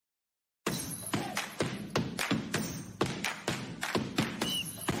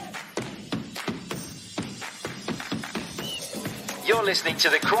You're listening to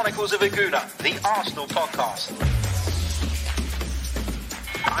the Chronicles of Aguna, the Arsenal podcast.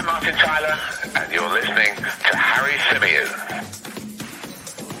 I'm Martin Tyler, and you're listening to Harry Symeou.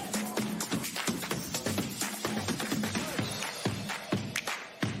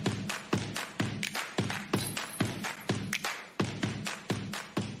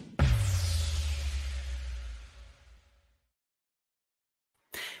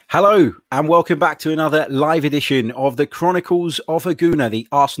 Hello and welcome back to another live edition of the Chronicles of Aguna, the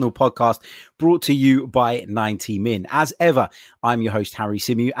Arsenal podcast, brought to you by 90 Min. As ever, I'm your host, Harry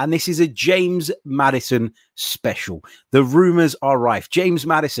Symeou, and this is a James Maddison special. The rumours are rife. James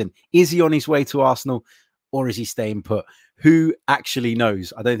Maddison, is he on his way to Arsenal or is he staying put? Who actually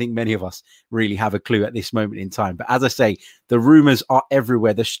knows? I don't think many of us really have a clue at this moment in time. But as I say, the rumours are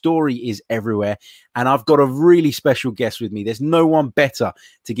everywhere. The story is everywhere. And I've got a really special guest with me. There's no one better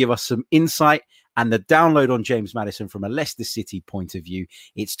to give us some insight and the download on James Maddison from a Leicester City point of view.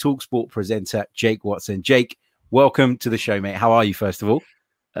 It's talkSPORT presenter Jake Watson. Jake, welcome to the show, mate. How are you, first of all?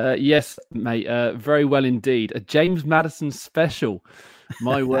 Yes, mate. Very well indeed. A James Maddison special.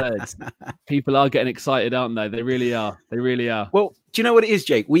 My words. People are getting excited, aren't they? They really are. They really are. Well, do you know what it is,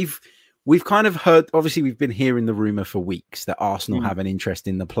 Jake? We've kind of heard, obviously, we've been hearing the rumour for weeks that Arsenal have an interest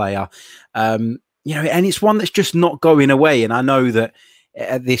in the player. And it's one that's just not going away. And I know that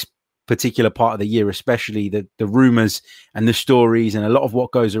at this particular part of the year, especially the rumours and the stories and a lot of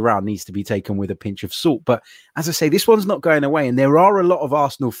what goes around needs to be taken with a pinch of salt. But as I say, this one's not going away. And there are a lot of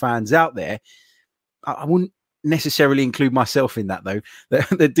Arsenal fans out there. I wouldn't necessarily include myself in that, though,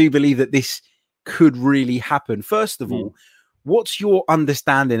 that do believe that this could really happen. First of all, what's your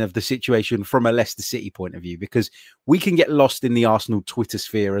understanding of the situation from a Leicester City point of view? Because we can get lost in the Arsenal Twitter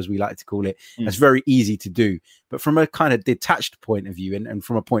sphere, as we like to call it. That's very easy to do. But from a kind of detached point of view and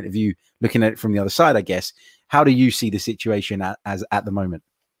from a point of view looking at it from the other side, I guess, how do you see the situation as at the moment?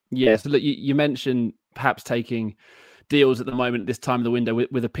 Yeah, so look, you mentioned perhaps taking deals at the moment, this time of the window,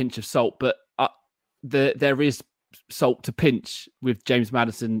 with a pinch of salt, but there is salt to pinch with James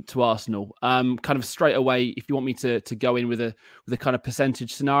Maddison to Arsenal. Kind of straight away, if you want me to go in with a kind of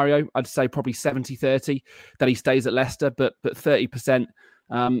percentage scenario, I'd say probably 70-30 that he stays at Leicester, but 30%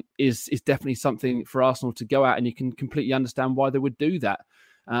 is definitely something for Arsenal to go at, and you can completely understand why they would do that.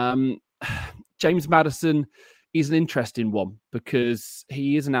 James Maddison is an interesting one because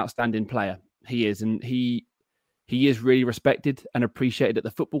he is an outstanding player. He is, and he is really respected and appreciated at the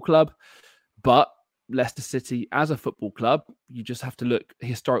football club, but Leicester City as a football club, you just have to look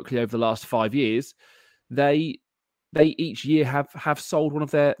historically over the last 5 years. They each year have sold one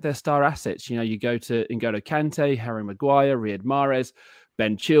of their star assets. You know, you go to N'Golo Kante, Harry Maguire, Riyad Mahrez,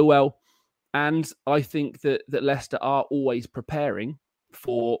 Ben Chilwell, and I think that Leicester are always preparing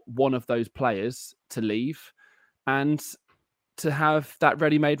for one of those players to leave and to have that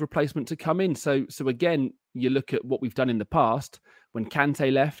ready-made replacement to come in. So again, you look at what we've done in the past. When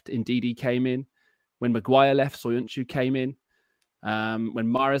Kante left, Ndidi came in. When Maguire left, Soyuncu came in. When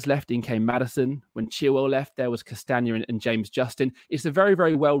Mahrez left, in came Maddison. When Chilwell left, there was Castagna and James Justin. It's a very,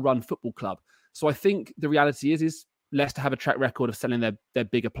 very well-run football club. So I think the reality is Leicester have a track record of selling their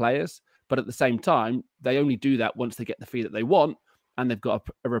bigger players, but at the same time, they only do that once they get the fee that they want, and they've got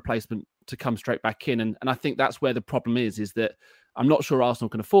a replacement to come straight back in. And I think that's where the problem is that I'm not sure Arsenal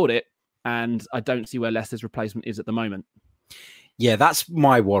can afford it, and I don't see where Leicester's replacement is at the moment. Yeah, that's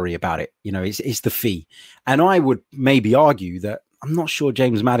my worry about it. You know, it's the fee. And I would maybe argue that I'm not sure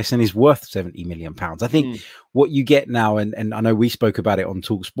James Maddison is worth £70 million. I think what you get now, and I know we spoke about it on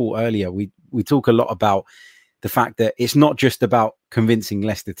talkSPORT earlier, we talk a lot about the fact that it's not just about convincing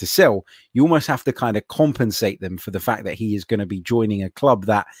Leicester to sell. You almost have to kind of compensate them for the fact that he is going to be joining a club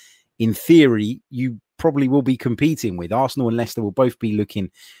that, in theory, you probably will be competing with. Arsenal and Leicester will both be looking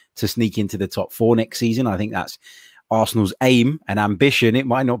to sneak into the top 4 next season. I think that's Arsenal's aim and ambition. It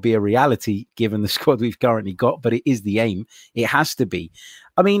might not be a reality given the squad we've currently got, but it is the aim. It has to be.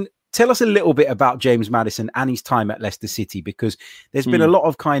 I mean, tell us a little bit about James Maddison and his time at Leicester City, because there's been a lot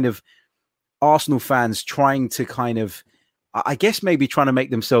of kind of Arsenal fans trying to kind of, I guess, maybe trying to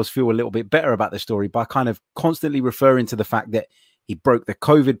make themselves feel a little bit better about the story by kind of constantly referring to the fact that he broke the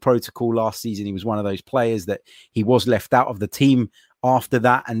COVID protocol last season. He was one of those players that he was left out of the team after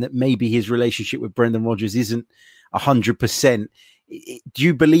that, and that maybe his relationship with Brendan Rodgers isn't 100%. Do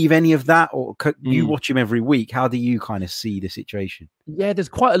you believe any of that, or you watch him every week? How do you kind of see the situation? Yeah, there's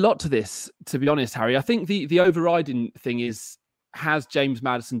quite a lot to this, to be honest, Harry. I think the overriding thing is, has James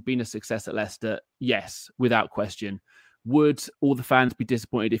Maddison been a success at Leicester? Yes, without question. Would all the fans be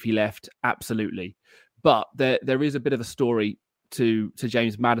disappointed if he left? Absolutely. But there is a bit of a story to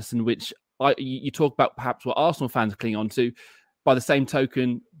James Maddison, which you talk about perhaps what Arsenal fans cling on to. by the same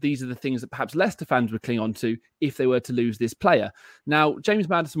token, these are the things that perhaps Leicester fans would cling on to if they were to lose this player. Now, James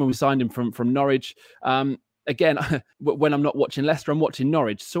Maddison, when we signed him from Norwich, again, when I'm not watching Leicester, I'm watching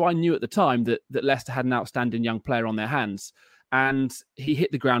Norwich. So I knew at the time that Leicester had an outstanding young player on their hands. And he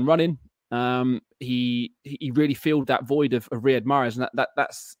hit the ground running. He really filled that void of Riyad Mahrez. And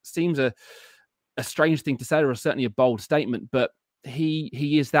that seems a strange thing to say, or certainly a bold statement, but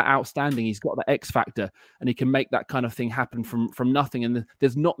he is that outstanding. He's got that X factor, and he can make that kind of thing happen from nothing. And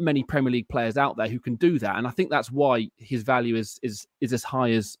there's not many Premier League players out there who can do that. And I think that's why his value is as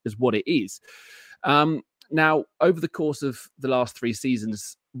high as what it is. Now, over the course of the last 3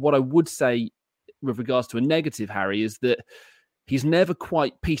 seasons, what I would say with regards to a negative, Harry, is that he's never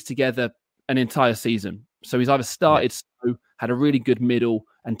quite pieced together an entire season. So he's either started slow, had a really good middle,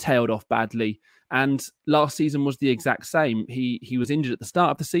 and tailed off badly. And last season was the exact same. He was injured at the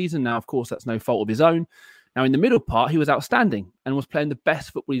start of the season. Now, of course, that's no fault of his own. Now, in the middle part, he was outstanding and was playing the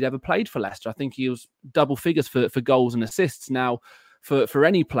best football he'd ever played for Leicester. I think he was double figures for goals and assists. Now, for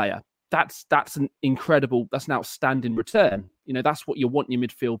any player, that's an outstanding return. You know, that's what you want your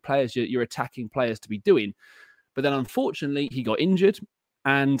midfield players, your attacking players to be doing. But then, unfortunately, he got injured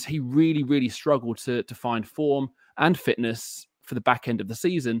and he really, really struggled to find form and fitness for the back end of the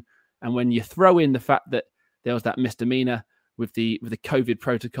season. And when you throw in the fact that there was that misdemeanor with the COVID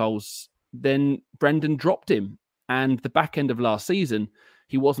protocols, then Brendan dropped him. And the back end of last season,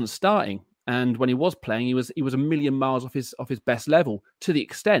 he wasn't starting. And when he was playing, he was a million miles off his best level, to the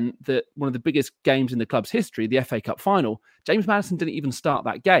extent that one of the biggest games in the club's history, the FA Cup final, James Maddison didn't even start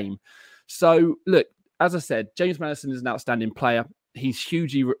that game. So, look, as I said, James Maddison is an outstanding player. He's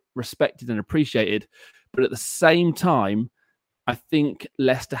hugely respected and appreciated. But at the same time, I think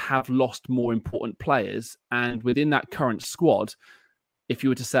Leicester have lost more important players. And within that current squad, if you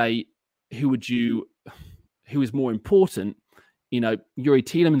were to say, who is more important, you know, Yuri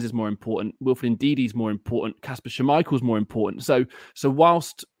Tielemans is more important, Wilfred Ndidi is more important, Kasper Schmeichel is more important. So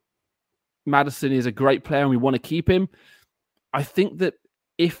whilst Maddison is a great player and we want to keep him, I think that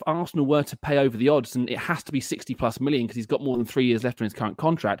if Arsenal were to pay over the odds, and it has to be 60 plus million because he's got more than 3 years left on his current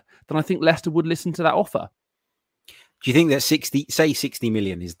contract, then I think Leicester would listen to that offer. Do you think that 60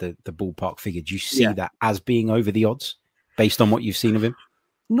 million is the ballpark figure? Do you see that as being over the odds based on what you've seen of him?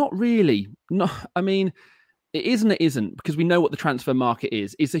 Not really. No, I mean, it is and it isn't, because we know what the transfer market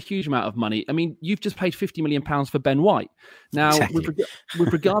is. It's a huge amount of money. I mean, you've just paid £50 million for Ben White. Now, exactly.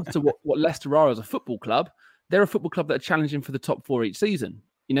 with regards to what Leicester are as a football club, they're a football club that are challenging for the top 4 each season.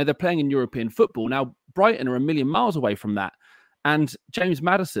 You know, they're playing in European football. Now, Brighton are a million miles away from that. And James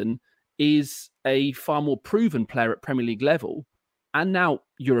Maddison is a far more proven player at Premier League level and now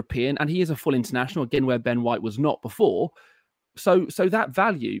European, and he is a full international, again, where Ben White was not before. So that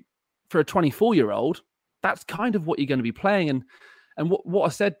value for a 24-year-old, that's kind of what you're going to be playing. And what I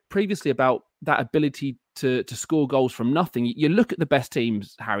said previously about that ability to score goals from nothing, you look at the best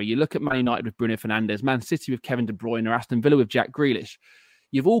teams, Harry. You look at Man United with Bruno Fernandes, Man City with Kevin De Bruyne, or Aston Villa with Jack Grealish.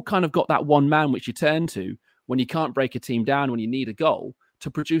 You've all kind of got that one man which you turn to when you can't break a team down, when you need a goal, to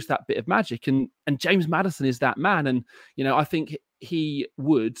produce that bit of magic. And James Maddison is that man. And, you know, I think he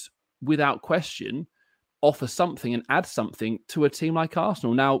would, without question, offer something and add something to a team like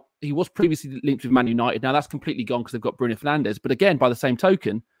Arsenal. Now, he was previously linked with Man United. Now, that's completely gone because they've got Bruno Fernandes. But again, by the same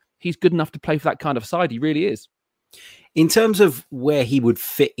token, he's good enough to play for that kind of side. He really is. In terms of where he would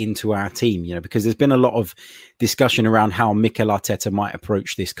fit into our team, you know, because there's been a lot of discussion around how Mikel Arteta might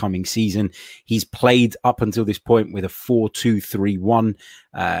approach this coming season. He's played up until this point with a 4-2-3-1,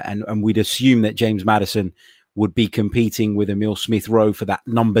 and we'd assume that James Maddison would be competing with Emile Smith-Rowe for that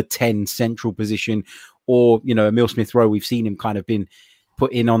number 10 central position. Or, you know, Emile Smith-Rowe, we've seen him kind of been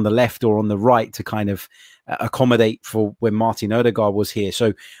put in on the left or on the right to kind of accommodate for when Martin Odegaard was here.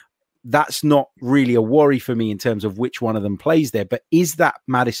 So that's not really a worry for me in terms of which one of them plays there. But is that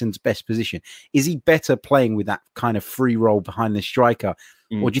Maddison's best position? Is he better playing with that kind of free role behind the striker?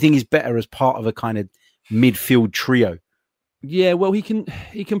 Or do you think he's better as part of a kind of midfield trio? Yeah, well, he can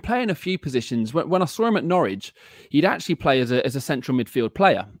play in a few positions. When I saw him at Norwich, he'd actually play as a central midfield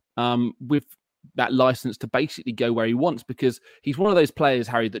player with that license to basically go where he wants, because he's one of those players,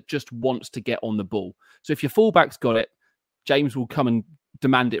 Harry, that just wants to get on the ball. So if your fullback's got it, James will come and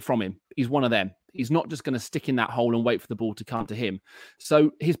demand it from him. He's one of them. He's not just going to stick in that hole and wait for the ball to come to him.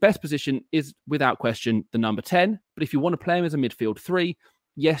 So his best position is, without question, the number 10. But if you want to play him as a midfield 3,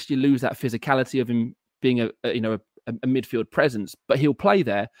 yes, you lose that physicality of him being a midfield presence, but he'll play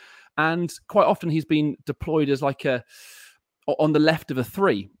there. And quite often he's been deployed as like on the left of a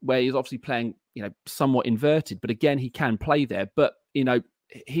 3, where he's obviously playing, you know, somewhat inverted. But again, he can play there. But, you know,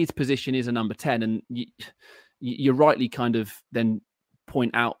 his position is a number 10, and you rightly kind of then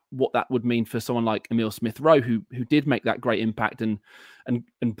point out what that would mean for someone like Emile Smith-Rowe, who did make that great impact and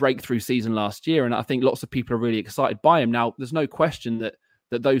breakthrough season last year. And I think lots of people are really excited by him. Now, there's no question that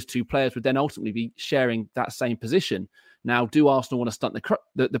those two players would then ultimately be sharing that same position. Now, do Arsenal want to stunt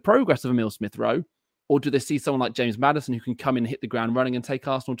the progress of Emile Smith-Rowe, or do they see someone like James Maddison who can come in and hit the ground running and take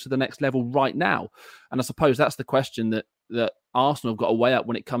Arsenal to the next level right now? And I suppose that's the question that Arsenal have got to weigh up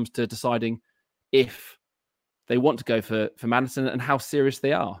when it comes to deciding if they want to go for Maddison and how serious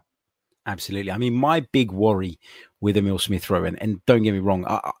they are. Absolutely. I mean, my big worry with Emile Smith-Rowe, and don't get me wrong,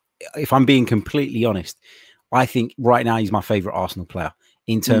 if I'm being completely honest, I think right now he's my favourite Arsenal player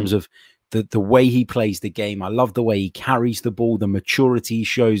in terms of the way he plays the game. I love the way he carries the ball, the maturity he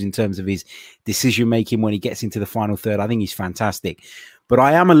shows in terms of his decision-making when he gets into the final third. I think he's fantastic. But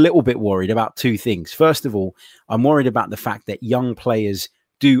I am a little bit worried about two things. First of all, I'm worried about the fact that young players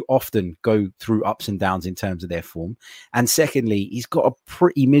do often go through ups and downs in terms of their form. And secondly, he's got a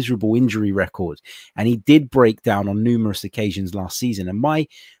pretty miserable injury record. And he did break down on numerous occasions last season. And my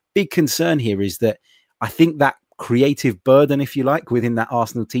big concern here is that I think that creative burden, if you like, within that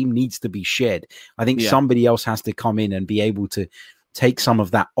Arsenal team needs to be shared. I think somebody else has to come in and be able to take some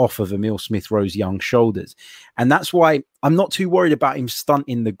of that off of Emile Smith-Rowe's young shoulders. And that's why I'm not too worried about him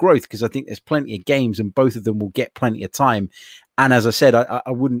stunting the growth, because I think there's plenty of games and both of them will get plenty of time. And as I said, I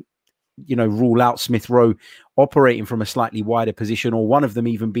wouldn't, rule out Smith-Rowe operating from a slightly wider position, or one of them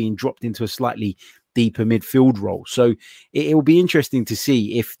even being dropped into a slightly deeper midfield role. So it will be interesting to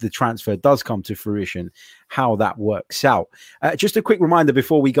see if the transfer does come to fruition, how that works out. Just a quick reminder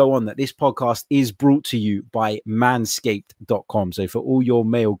before we go on that this podcast is brought to you by manscaped.com. So for all your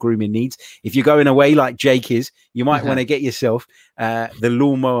male grooming needs, if you're going away like Jake is, you might want to get yourself the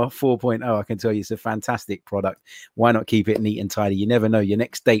Lawnmower 4.0. I can tell you it's a fantastic product. Why not keep it neat and tidy? You never know. Your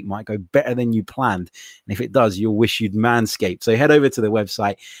next date might go better than you planned. And if it does, you'll wish you'd manscaped. So head over to the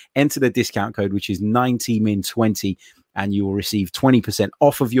website, enter the discount code, which is 90min20, and you will receive 20%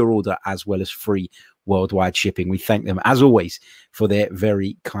 off of your order as well as free worldwide shipping. We thank them as always for their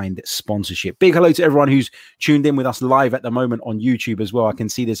very kind sponsorship. Big hello to everyone who's tuned in with us live at the moment on YouTube as well. I can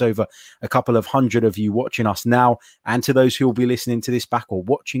see there's over a couple of hundred of you watching us now, and to those who will be listening to this back or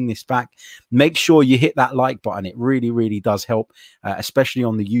watching this back, make sure you hit that like button. It really, really does help, especially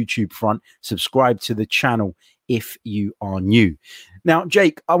on the YouTube front. Subscribe to the channel if you are new. Now,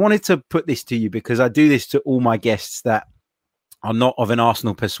 Jake, I wanted to put this to you because I do this to all my guests that are not of an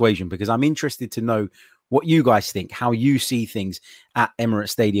Arsenal persuasion, because I'm interested to know what you guys think, how you see things at Emirates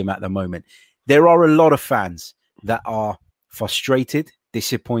Stadium at the moment. There are a lot of fans that are frustrated,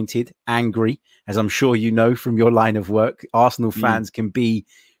 disappointed, angry, as I'm sure you know from your line of work. Arsenal fans can be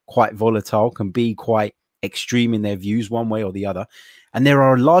quite volatile, can be quite extreme in their views one way or the other. And there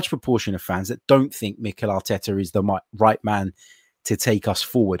are a large proportion of fans that don't think Mikel Arteta is the right man to take us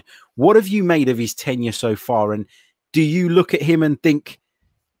forward. What have you made of his tenure so far? And do you look at him and think,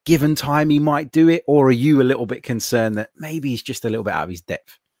 given time, he might do it? Or are you a little bit concerned that maybe he's just a little bit out of his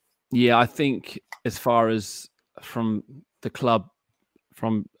depth? Yeah, I think as far as from the club,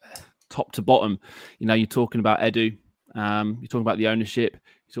 from top to bottom, you're talking about Edu, you're talking about the ownership,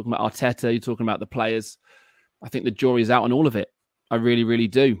 you're talking about Arteta, you're talking about the players. I think the jury's out on all of it. I really, really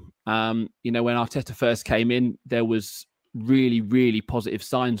do. When Arteta first came in, there was really, really positive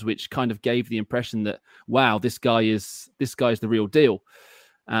signs, which kind of gave the impression that, wow, this guy is the real deal.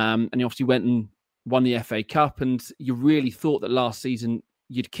 And he obviously went and won the FA Cup, and you really thought that last season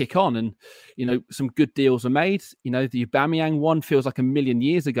you'd kick on, and some good deals were made. The Aubameyang one feels like a million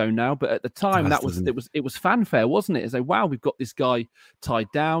years ago now, but at the time it was fanfare, wasn't it? As a wow, we've got this guy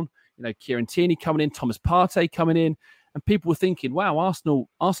tied down. Kieran Tierney coming in, Thomas Partey coming in, and people were thinking, wow, Arsenal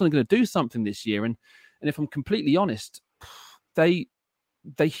are going to do something this year. And if I'm completely honest, they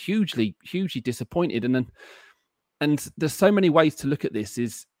hugely disappointed. And there's so many ways to look at this.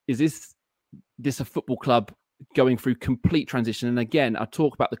 Is this a football club going through complete transition? And again, I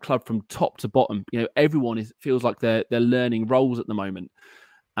talk about the club from top to bottom. Everyone feels like they're learning roles at the moment.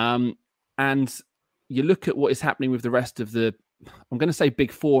 And you look at what is happening with the rest of the, I'm going to say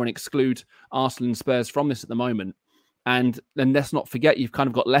big four and exclude Arsenal and Spurs from this at the moment. And then let's not forget, you've kind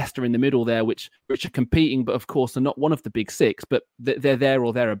of got Leicester in the middle there, which are competing, but of course are not one of the big six, but they're there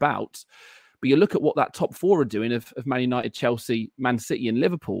or thereabouts. But you look at what that top four are doing of Man United, Chelsea, Man City and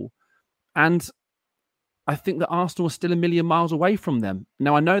Liverpool, and I think that Arsenal are still a million miles away from them.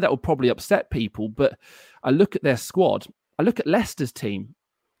 Now, I know that will probably upset people, but I look at their squad, I look at Leicester's team,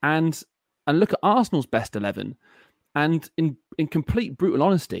 and look at Arsenal's best 11. And in complete brutal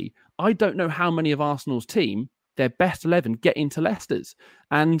honesty, I don't know how many of Arsenal's team, their best 11, get into Leicester's.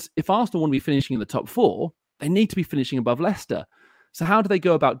 And if Arsenal want to be finishing in the top four, they need to be finishing above Leicester. So how do they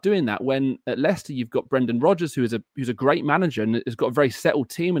go about doing that when at Leicester you've got Brendan Rodgers, who's a great manager and has got a very settled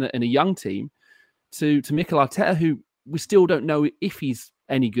team and a young team, to Mikel Arteta, who we still don't know if he's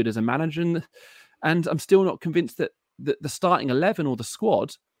any good as a manager, and I'm still not convinced that the starting 11 or the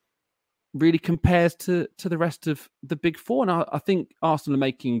squad really compares to the rest of the big four. And I think Arsenal are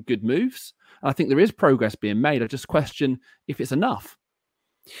making good moves. And I think there is progress being made. I just question if it's enough.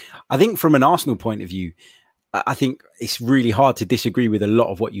 I think from an Arsenal point of view, I think it's really hard to disagree with a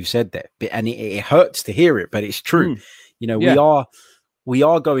lot of what you said there. And it hurts to hear it, but it's true. You know, we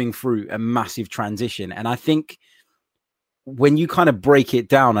are going through a massive transition. And I think when you kind of break it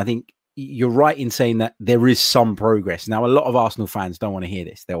down, I think you're right in saying that there is some progress. Now, a lot of Arsenal fans don't want to hear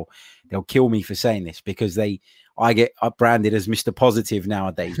this. They'll kill me for saying this because I get branded as Mr. Positive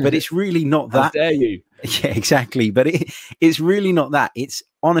nowadays, but it's really not that. How dare you? Yeah, exactly. But it's really not that. It's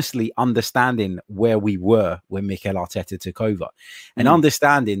honestly understanding where we were when Mikel Arteta took over and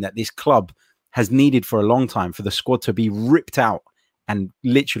understanding that this club has needed for a long time for the squad to be ripped out and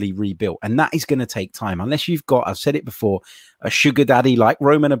literally rebuilt. And that is going to take time unless you've got, I've said it before, a sugar daddy like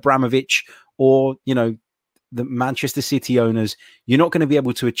Roman Abramovich or, you know, the Manchester City owners. You're not going to be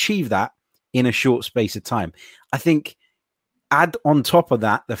able to achieve that in a short space of time. I think add on top of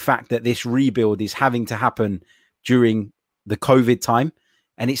that, the fact that this rebuild is having to happen during the COVID time.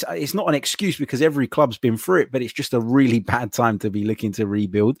 And it's not an excuse because every club's been through it, but it's just a really bad time to be looking to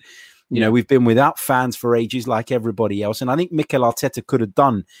rebuild. You know, we've been without fans for ages like everybody else. And I think Mikel Arteta could have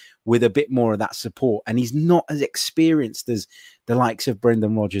done with a bit more of that support. And he's not as experienced as the likes of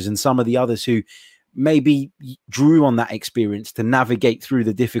Brendan Rodgers and some of the others who maybe drew on that experience to navigate through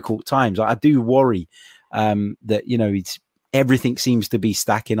the difficult times. I do worry that, you know, everything seems to be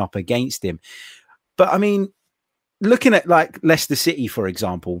stacking up against him. But I mean, looking at like Leicester City, for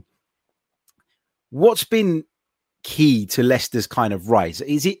example, what's been key to Leicester's kind of rise?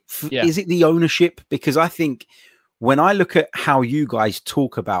 Is it the ownership? Because I think when I look at how you guys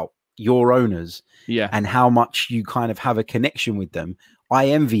talk about your owners and how much you kind of have a connection with them, I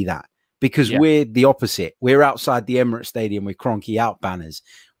envy that because we're the opposite. We're outside the Emirates Stadium with Cronky out banners,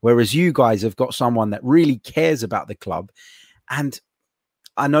 whereas you guys have got someone that really cares about the club. And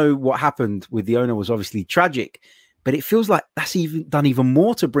I know what happened with the owner was obviously tragic, but it feels like that's done even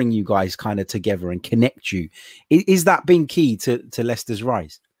more to bring you guys kind of together and connect you. Is that been key to Leicester's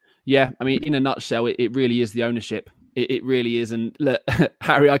rise? Yeah, I mean, in a nutshell, it really is the ownership. It really is. And look,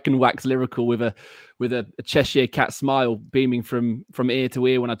 Harry, I can wax lyrical with a Cheshire cat smile beaming from ear to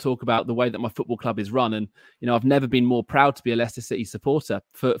ear when I talk about the way that my football club is run. And, you know, I've never been more proud to be a Leicester City supporter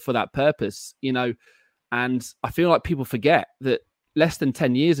for that purpose, you know. And I feel like people forget that less than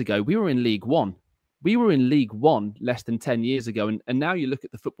 10 years ago, we were in League One. We were in League One less than 10 years ago. And now you look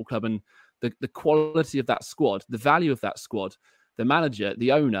at the football club and the quality of that squad, the value of that squad, the manager,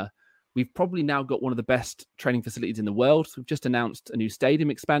 the owner. We've probably now got one of the best training facilities in the world. We've just announced a new stadium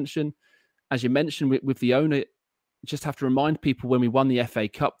expansion. As you mentioned with the owner, just have to remind people when we won the FA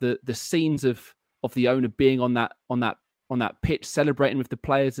Cup, the scenes of the owner being on that pitch, celebrating with the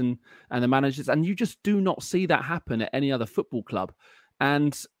players and the managers. And you just do not see that happen at any other football club.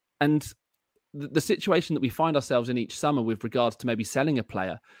 And the situation that we find ourselves in each summer with regards to maybe selling a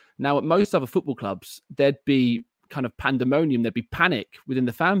player. Now, at most other football clubs, there'd be kind of pandemonium, there'd be panic within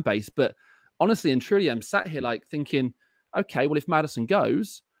the fan base. But honestly and truly, I'm sat here like thinking, okay, well, if Maddison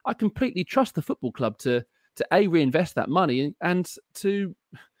goes, I completely trust the football club to reinvest that money and to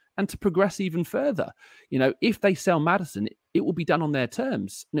progress even further. You know, if they sell Maddison, it will be done on their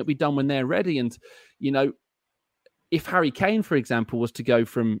terms and it'll be done when they're ready. And, you know, if Harry Kane, for example, was to go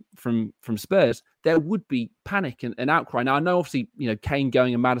from Spurs, there would be panic and outcry. Now, I know, obviously, you know, Kane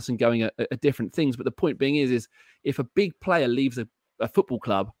going and Maddison going are different things, but the point being is if a big player leaves a football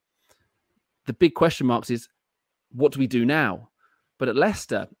club, the big question marks is, what do we do now? But at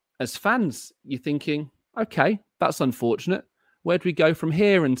Leicester, as fans, you're thinking, okay, that's unfortunate. Where do we go from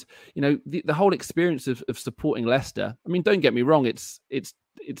here? And, you know, the whole experience of supporting Leicester, I mean, don't get me wrong, it's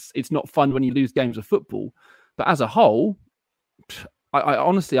not fun when you lose games of football. But as a whole, I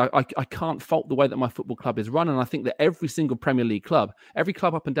honestly can't fault the way that my football club is run. And I think that every single Premier League club, every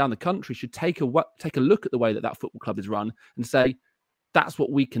club up and down the country should take a look at the way that football club is run and say, that's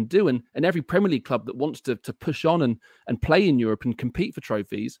what we can do. And every Premier League club that wants to push on and play in Europe and compete for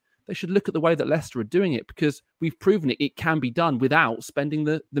trophies, they should look at the way that Leicester are doing it, because we've proven it can be done without spending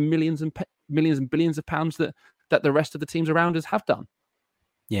the millions and billions of pounds that the rest of the teams around us have done.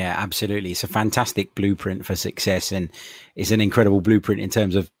 Yeah, absolutely. It's a fantastic blueprint for success, and it's an incredible blueprint in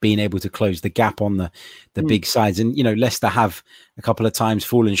terms of being able to close the gap on the big sides. And, you know, Leicester have a couple of times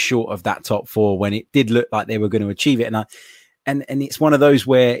fallen short of that top four when it did look like they were going to achieve it. And it's one of those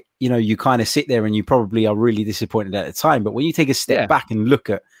where, you know, you kind of sit there and you probably are really disappointed at the time. But when you take a step back and look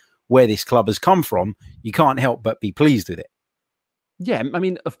at where this club has come from, you can't help but be pleased with it. Yeah, I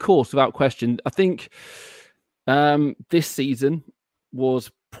mean, of course, without question. I think this season was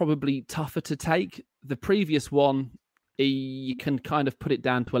probably tougher to take. The previous one, you can kind of put it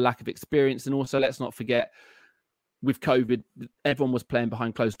down to a lack of experience. And also, let's not forget, with COVID, everyone was playing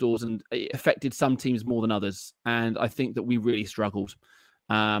behind closed doors and it affected some teams more than others. And I think that we really struggled.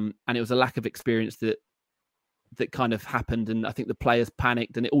 And it was a lack of experience that kind of happened. And I think the players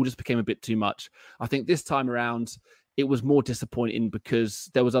panicked and it all just became a bit too much. I think this time around, it was more disappointing because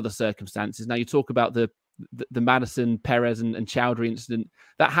there was other circumstances. Now, you talk about the Maddison, Perez and Chowdhury incident.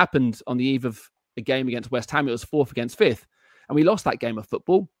 That happened on the eve of a game against West Ham. It was 4th against 5th. And we lost that game of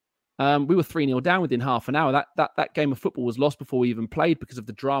football. We were 3-0 down within half an hour. That game of football was lost before we even played because of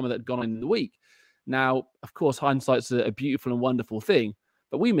the drama that had gone on in the week. Now, of course, hindsight's a beautiful and wonderful thing,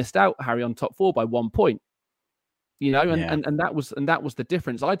 but we missed out, Harry, on top 4 by 1 point. You know, and that was the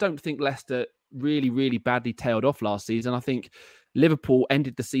difference. I don't think Leicester really, really badly tailed off last season. I think Liverpool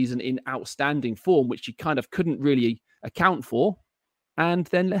ended the season in outstanding form, which you kind of couldn't really account for. And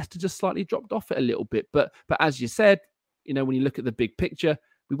then Leicester just slightly dropped off it a little bit. But as you said, you know, when you look at the big picture,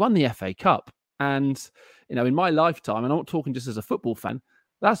 we won the FA Cup. And, you know, in my lifetime, and I'm not talking just as a football fan,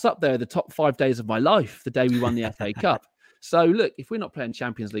 that's up there, the top 5 days of my life, the day we won the FA Cup. So look, if we're not playing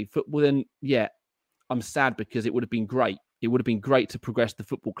Champions League football, then yeah, I'm sad because it would have been great. It would have been great to progress the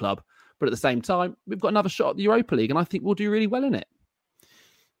football club. But at the same time, we've got another shot at the Europa League, and I think we'll do really well in it.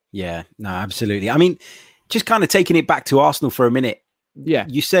 Yeah, no, absolutely. I mean, just kind of taking it back to Arsenal for a minute. Yeah.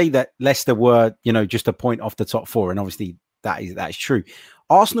 You say that Leicester were, you know, just a point off the top 4, and obviously that is true.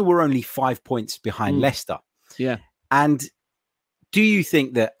 Arsenal were only 5 points behind Leicester. Yeah. And do you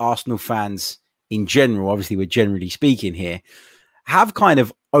think that Arsenal fans in general, obviously we're generally speaking here, have kind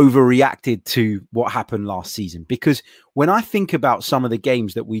of overreacted to what happened last season? Because when I think about some of the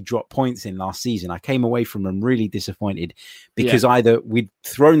games that we dropped points in last season, I came away from them really disappointed because either we'd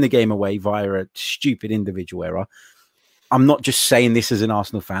thrown the game away via a stupid individual error. I'm not just saying this as an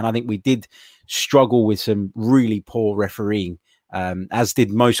Arsenal fan. I think we did struggle with some really poor refereeing, as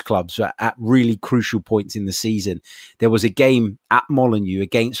did most clubs at really crucial points in the season. There was a game at Molineux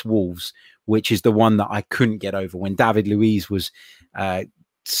against Wolves, which is the one that I couldn't get over, when David Luiz was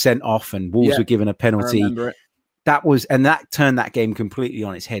sent off and Wolves were given a penalty. That turned that game completely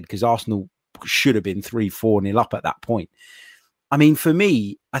on its head because Arsenal should have been 3-4-0 up at that point. I mean, for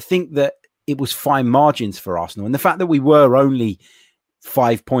me, I think that it was fine margins for Arsenal. And the fact that we were only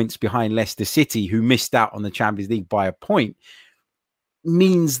 5 points behind Leicester City, who missed out on the Champions League by a point,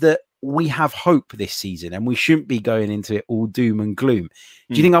 means that we have hope this season and we shouldn't be going into it all doom and gloom.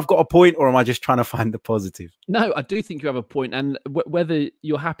 Do you think I've got a point, or am I just trying to find the positive? No, I do think you have a point. And whether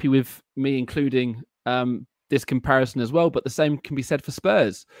you're happy with me including this comparison as well, but the same can be said for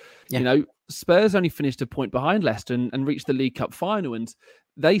Spurs. Yeah. You know, Spurs only finished a point behind Leicester and reached the League Cup final, and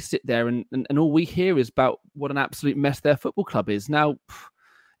they sit there and all we hear is about what an absolute mess their football club is. Now,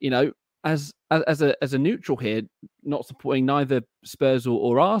 you know, as a neutral here, not supporting neither Spurs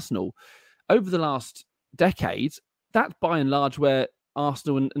or Arsenal, over the last decade, that's by and large where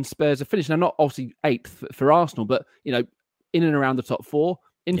Arsenal and Spurs have finished. Now, not obviously 8th for Arsenal, but, you know, in and around the top 4,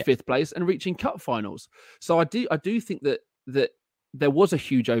 in 5th place and reaching cup finals. So I do think that there was a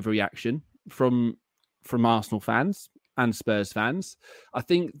huge overreaction from Arsenal fans and Spurs fans. I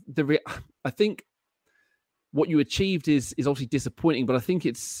think what you achieved is obviously disappointing, but I think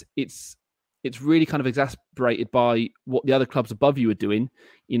it's really kind of exasperated by what the other clubs above you are doing.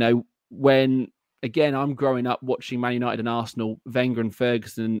 You know, when again I'm growing up watching Man United and Arsenal, Wenger and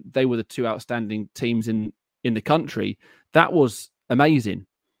Ferguson, they were the 2 outstanding teams in the country. That was amazing.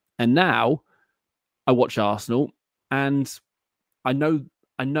 And now I watch Arsenal and I know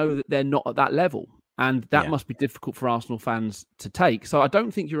that they're not at that level. And that must be difficult for Arsenal fans to take. So I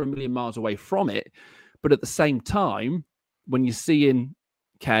don't think you're a million miles away from it. But at the same time, when you're seeing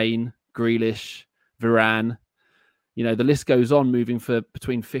Kane, Grealish, Varane, you know, the list goes on, moving for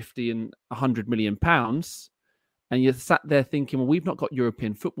between 50 and 100 million pounds. And you're sat there thinking, well, we've not got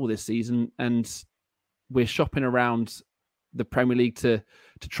European football this season and we're shopping around the Premier League to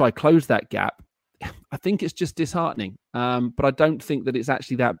try close that gap. I think it's just disheartening. But I don't think that it's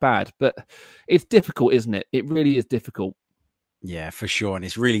actually that bad. But it's difficult, isn't it? It really is difficult. Yeah, for sure. And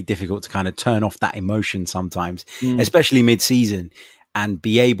it's really difficult to kind of turn off that emotion sometimes, especially mid-season. and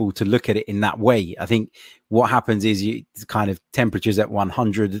be able to look at it in that way. I think what happens is you kind of temperatures at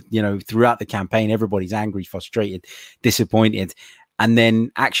 100, throughout the campaign, everybody's angry, frustrated, disappointed. And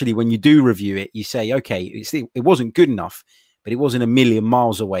then actually when you do review it, you say, okay, it wasn't good enough, but it wasn't a million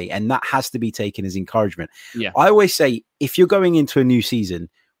miles away. And that has to be taken as encouragement. Yeah. I always say, if you're going into a new season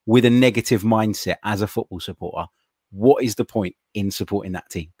with a negative mindset as a football supporter, what is the point in supporting that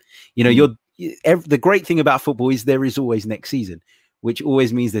team? The great thing about football is there is always next season, which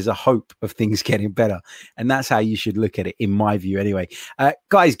always means there's a hope of things getting better. And that's how you should look at it, in my view, anyway.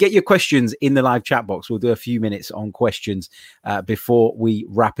 Guys, get your questions in the live chat box. We'll do a few minutes on questions before we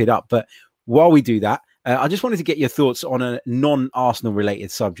wrap it up. But while we do that, I just wanted to get your thoughts on a non-Arsenal related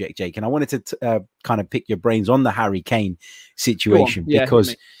subject, Jake. And I wanted to kind of pick your brains on the Harry Kane situation,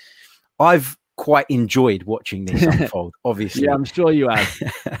 because I've quite enjoyed watching this unfold, obviously. Yeah, I'm sure you have.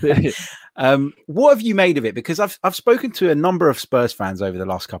 What have you made of it? Because I've spoken to a number of Spurs fans over the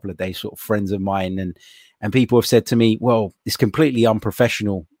last couple of days, sort of friends of mine, and people have said to me, well, it's completely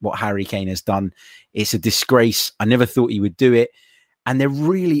unprofessional what Harry Kane has done. It's a disgrace. I never thought he would do it. And they're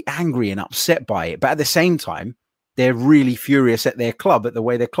really angry and upset by it. But at the same time, they're really furious at their club, at the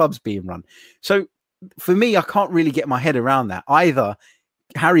way their club's being run. So for me, I can't really get my head around that. Either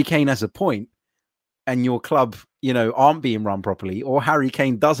Harry Kane has a point and your club, aren't being run properly, or Harry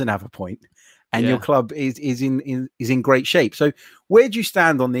Kane doesn't have a point and your club is in great shape. So where do you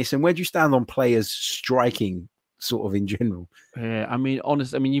stand on this, and where do you stand on players striking sort of in general? Yeah,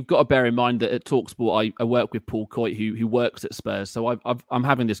 honestly, you've got to bear in mind that at talkSPORT, I work with Paul Coit, who works at Spurs. So I'm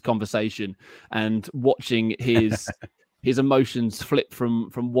having this conversation and watching his emotions flip from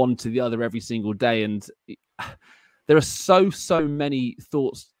one to the other every single day. And there are so many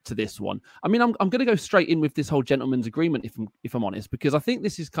thoughts to this one. I'm going to go straight in with this whole gentleman's agreement, if I'm honest, because I think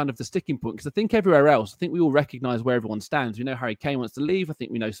this is kind of the sticking point. Because I think everywhere else, I think we all recognise where everyone stands. We know Harry Kane wants to leave. I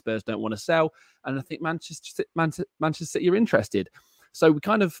think we know Spurs don't want to sell, and I think Manchester City are interested. So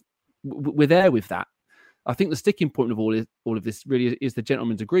we're there with that. I think the sticking point of all of this really is the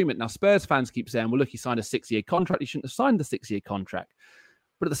gentleman's agreement. Now, Spurs fans keep saying, well, look, he signed a 6-year contract. He shouldn't have signed the 6-year contract.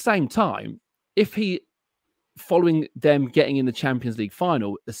 But at the same time, if he, following them getting in the Champions League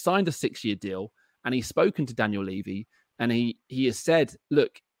final, has signed a 6-year deal, and he's spoken to Daniel Levy, and he has said,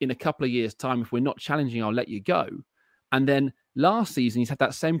 look, in a couple of years' time, if we're not challenging, I'll let you go. And then last season, he's had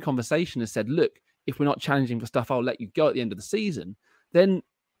that same conversation and said, look, if we're not challenging for stuff, I'll let you go at the end of the season. Then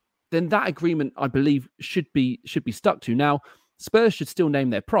that agreement, I believe, should be stuck to. Now, Spurs should still name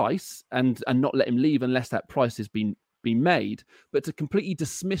their price and not let him leave unless that price has been made. But to completely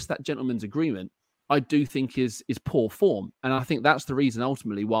dismiss that gentleman's agreement, I do think is poor form. And I think that's the reason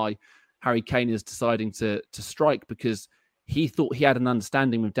ultimately why Harry Kane is deciding to strike, because he thought he had an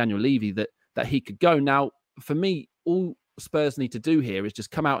understanding with Daniel Levy that he could go. Now, for me, all Spurs need to do here is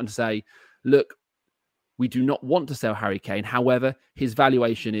just come out and say, look, we do not want to sell Harry Kane. However, his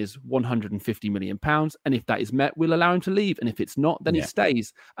valuation is £150 million. And if that is met, we'll allow him to leave. And if it's not, then he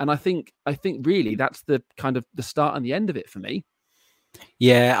stays. And I think really that's the kind of the start and the end of it for me.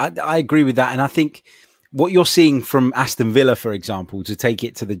 Yeah, I agree with that. And I think what you're seeing from Aston Villa, for example, to take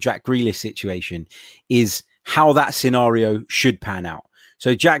it to the Jack Grealish situation, is how that scenario should pan out.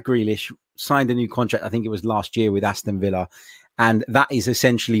 So Jack Grealish signed a new contract, I think it was last year, with Aston Villa. And that is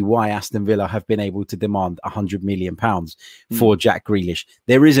essentially why Aston Villa have been able to demand £100 million for Jack Grealish.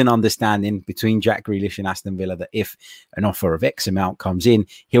 There is an understanding between Jack Grealish and Aston Villa that if an offer of X amount comes in,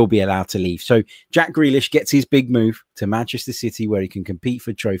 he'll be allowed to leave. So Jack Grealish gets his big move to Manchester City, where he can compete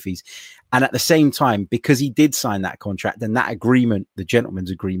for trophies. And at the same time, because he did sign that contract, and that agreement, the gentleman's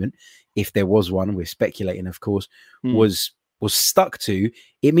agreement, if there was one, we're speculating, of course, was stuck to,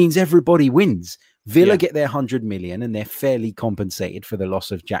 it means everybody wins. Villa get their 100 million and they're fairly compensated for the loss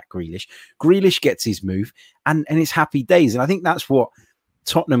of Jack Grealish. Grealish gets his move and it's happy days. And I think that's what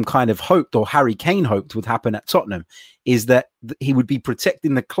Tottenham kind of hoped, or Harry Kane hoped would happen at Tottenham, is that he would be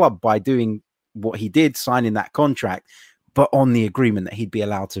protecting the club by doing what he did, signing that contract, but on the agreement that he'd be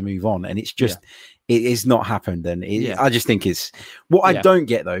allowed to move on. And it's just, it is not happened. And I just think it's, what I don't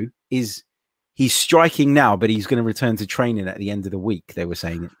get though, is he's striking now, but he's going to return to training at the end of the week. They were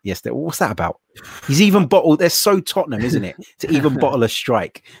saying yesterday. What's that about? He's even bottled. They're so Tottenham, isn't it? To even bottle a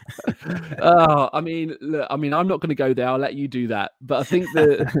strike. Look, I'm not going to go there. I'll let you do that. But I think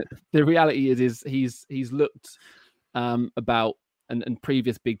the reality is he's looked about and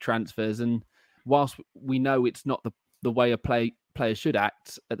previous big transfers. And whilst we know it's not the way a player should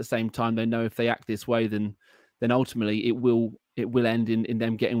act, at the same time, they know if they act this way, then ultimately it will end in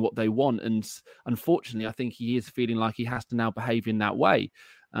them getting what they want. And unfortunately, I think he is feeling like he has to now behave in that way.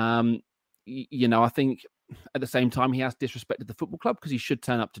 I think at the same time, he has disrespected the football club because he should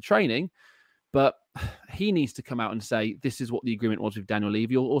turn up to training. But he needs to come out and say, this is what the agreement was with Daniel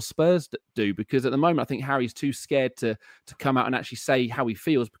Levy, or Spurs do. Because at the moment, I think Harry's too scared to come out and actually say how he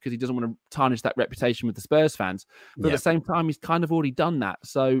feels because he doesn't want to tarnish that reputation with the Spurs fans. But at the same time, he's kind of already done that.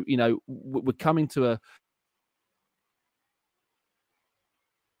 So, you know, we're coming to a...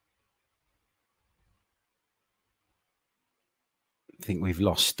 I think we've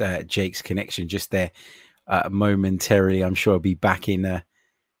lost Jake's connection just there momentarily. I'm sure I'll be back in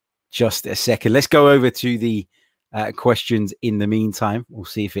just a second. Let's go over to the questions in the meantime. We'll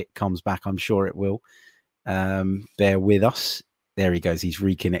see if it comes back. I'm sure it will. Bear with us. There he goes. He's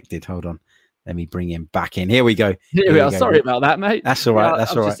reconnected. Hold on. Let me bring him back in. Here we go. Here we are. Sorry about that, mate. That's all right.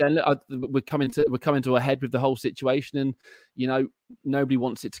 That's all right. Saying, look, we're coming to a head with the whole situation, and you know nobody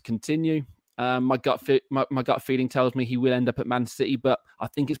wants it to continue. My gut feeling tells me he will end up at Man City, but I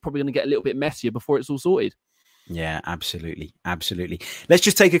think it's probably going to get a little bit messier before it's all sorted. Yeah, absolutely. Absolutely. Let's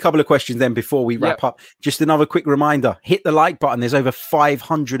just take a couple of questions then before we wrap up. Just another quick reminder, hit the like button. There's over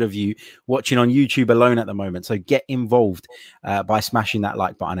 500 of you watching on YouTube alone at the moment. So get involved by smashing that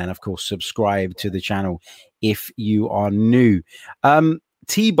like button. And of course, subscribe to the channel if you are new.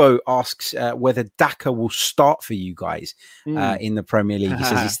 Thibaut asks whether Daka will start for you guys in the Premier League. He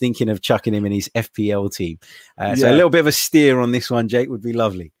says he's thinking of chucking him in his FPL team. So a little bit of a steer on this one, Jake, would be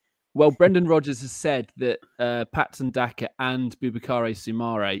lovely. Well, Brendan Rodgers has said that Patson Daka and Boubacar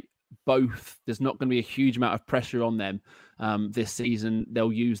Soumaré, both, there's not going to be a huge amount of pressure on them this season.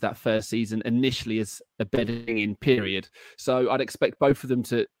 They'll use that first season initially as a bedding in period. So I'd expect both of them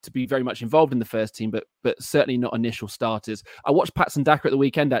to be very much involved in the first team, but certainly not initial starters. I watched Patson Daka at the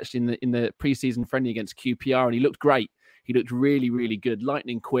weekend, actually, in the preseason friendly against QPR, and he looked great. He looked really, really good,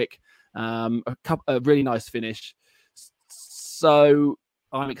 lightning quick, a really nice finish. So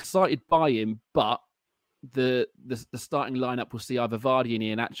I'm excited by him, but the starting lineup will see either Vardy and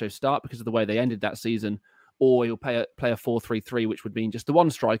Iheanacho start because of the way they ended that season, or he'll play a 4-3-3, which would mean just the one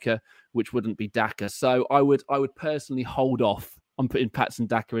striker, which wouldn't be Daka. So I would personally hold off on putting Patson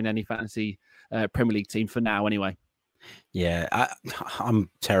Daka in any fantasy Premier League team for now, anyway. Yeah, I'm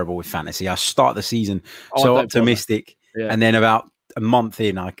terrible with fantasy. I start the season so optimistic, and then about a month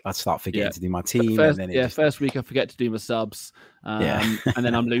in, I start forgetting to do my team. First week I forget to do my subs, and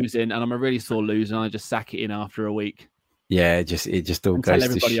then I'm losing, and I'm a really sore loser, and I just sack it in after a week. Yeah, it just all goes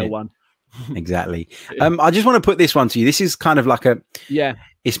to shit. I won. Exactly. I just want to put this one to you. This is kind of like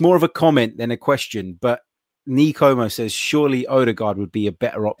it's more of a comment than a question, but Nicomo says, surely Odegaard would be a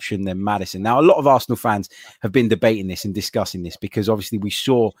better option than Maddison. Now, a lot of Arsenal fans have been debating this and discussing this because obviously we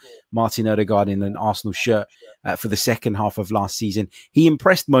saw Martin Odegaard in an Arsenal shirt for the second half of last season. He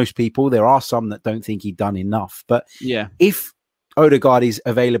impressed most people. There are some that don't think he'd done enough. But if Odegaard is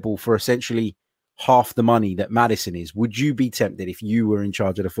available for essentially half the money that Maddison is, would you be tempted, if you were in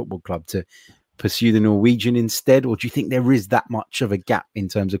charge of the football club, to pursue the Norwegian instead? Or do you think there is that much of a gap in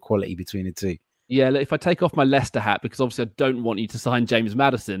terms of quality between the two? Yeah, look, if I take off my Leicester hat, because obviously I don't want you to sign James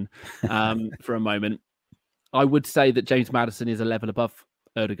Maddison for a moment, I would say that James Maddison is a level above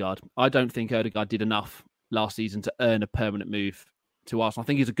Odegaard. I don't think Odegaard did enough last season to earn a permanent move to Arsenal. I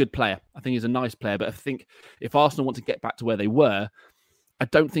think he's a good player. I think he's a nice player. But I think if Arsenal want to get back to where they were, I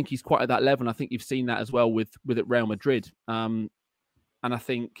don't think he's quite at that level. And I think you've seen that as well with Real Madrid. And I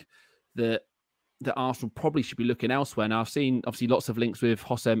think that Arsenal probably should be looking elsewhere. Now, I've seen obviously lots of links with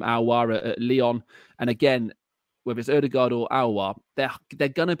Hossein Aouar at Lyon. And again, whether it's Odegaard or Aouar, they're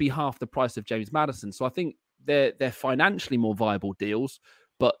going to be half the price of James Maddison. So I think they're financially more viable deals,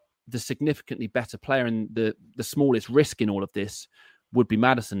 but the significantly better player and the smallest risk in all of this would be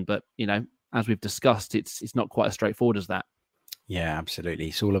Maddison. But, you know, as we've discussed, it's not quite as straightforward as that. Yeah, absolutely.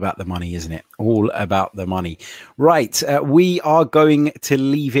 It's all about the money, isn't it? All about the money. Right. We are going to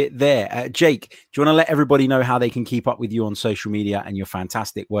leave it there. Jake, do you want to let everybody know how they can keep up with you on social media and your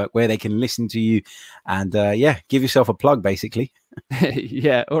fantastic work, where they can listen to you and, give yourself a plug, basically?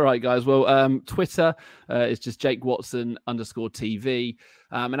 Yeah. All right, guys. Well, Twitter is just JakeWatson_TV.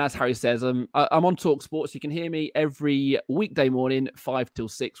 And as Harry says, I'm on talkSPORT's. You can hear me every weekday morning, 5 till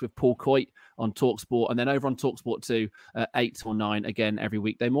 6 with Paul Coit on talkSPORT. And then over on talkSPORT 2, 8 till 9, again, every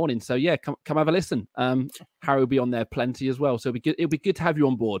weekday morning. So yeah, come have a listen. Harry will be on there plenty as well. So it'll be good to have you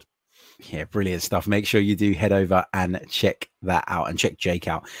on board. Yeah, brilliant stuff. Make sure you do head over and check that out, and check Jake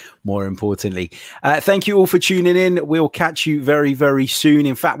out, more importantly. Thank you all for tuning in. We'll catch you very, very soon.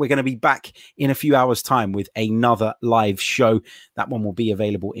 In fact, we're going to be back in a few hours' time with another live show. That one will be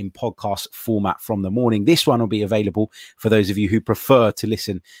available in podcast format from the morning. This one will be available for those of you who prefer to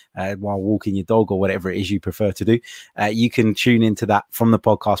listen while walking your dog or whatever it is you prefer to do. You can tune into that from the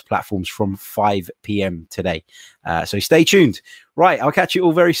podcast platforms from 5 p.m. today. So stay tuned. Right, I'll catch you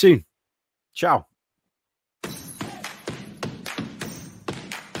all very soon. Ciao.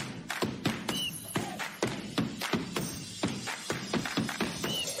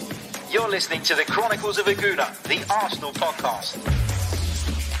 You're listening to the Chronicles of Aguna, the Arsenal podcast.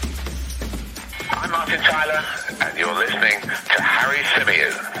 I'm Martin Tyler, and you're listening to